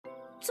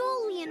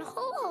Dolly and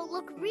Ho-Ho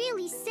look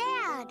really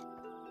sad.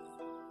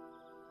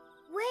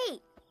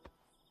 Wait,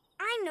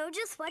 I know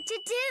just what to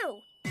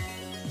do.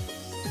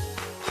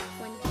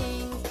 When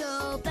things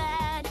go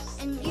bad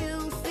and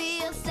you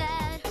feel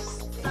sad,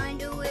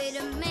 find a way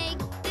to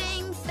make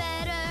things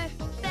better,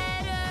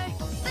 better,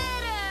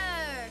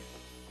 better.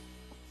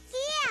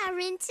 Yeah,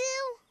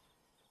 Rintu.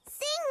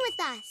 Sing with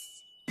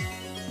us.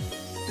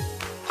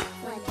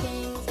 When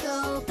things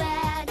go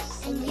bad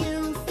and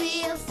you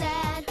feel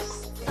sad,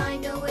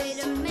 find a way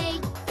to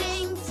make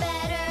things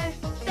better,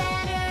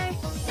 better,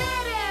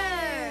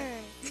 better.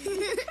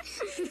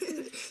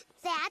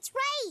 That's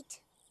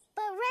right.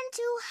 But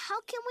Rintu,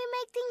 how can we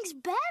make things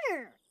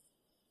better?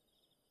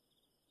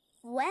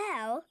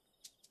 Well,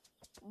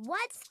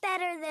 what's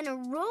better than a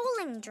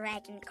rolling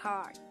dragon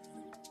car?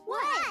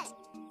 What?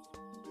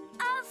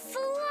 A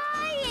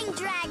flying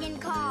dragon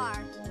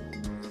car!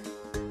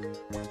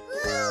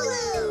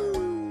 Lulu!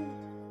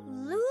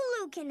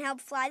 Lulu can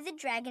help fly the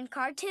dragon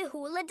car to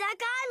Hula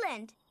Duck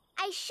Island.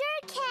 I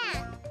sure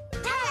can.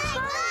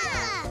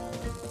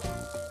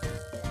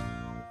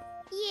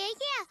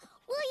 Yeah.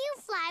 Will you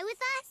fly with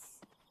us?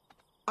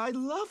 I'd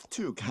love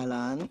to,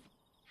 Kalan.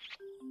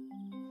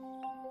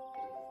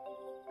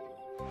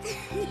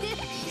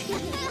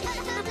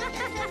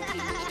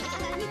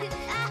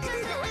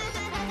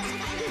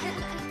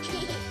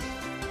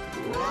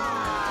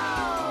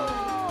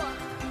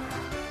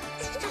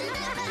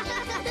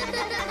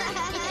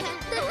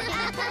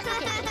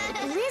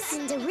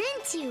 Listen to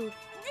Rintu.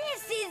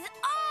 This is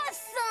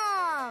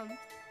awesome!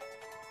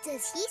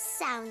 Does he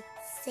sound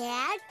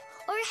sad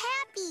or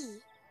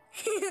happy?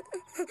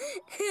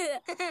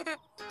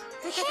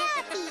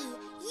 Happy!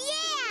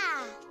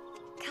 Yeah!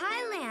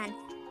 Kylan,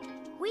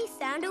 we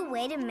found a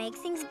way to make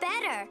things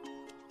better.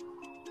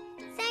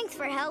 Thanks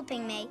for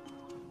helping me.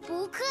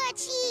 不客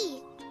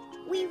气.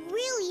 We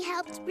really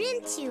helped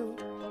Rintu.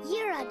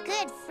 You're a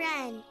good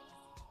friend.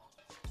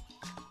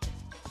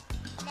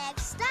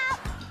 Next stop,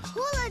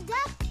 Hula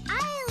Duck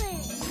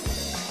Island.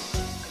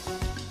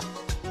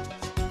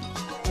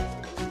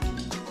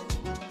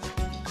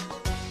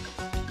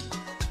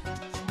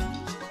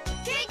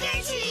 Trick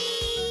or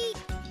treat!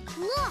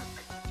 Look,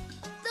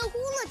 the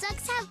Hula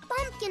Ducks have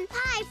pumpkin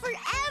pie for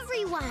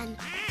everyone.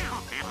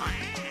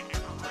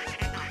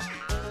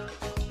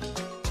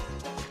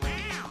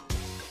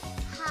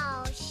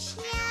 How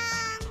香!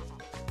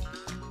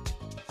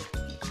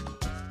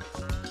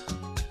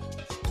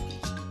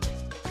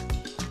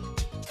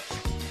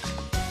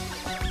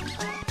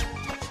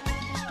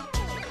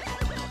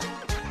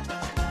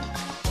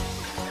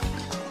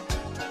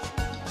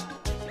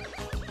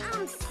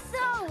 I'm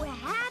so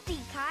happy,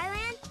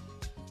 Kylan.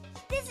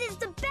 This is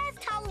the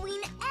best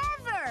Halloween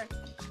ever.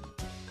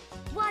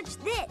 Watch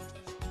this.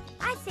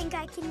 I think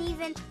I can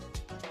even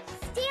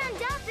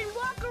stand up and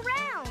walk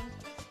around.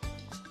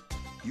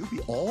 You'll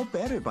be all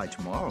better by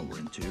tomorrow,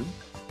 Rintu.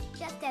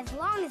 Just as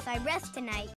long as I rest tonight.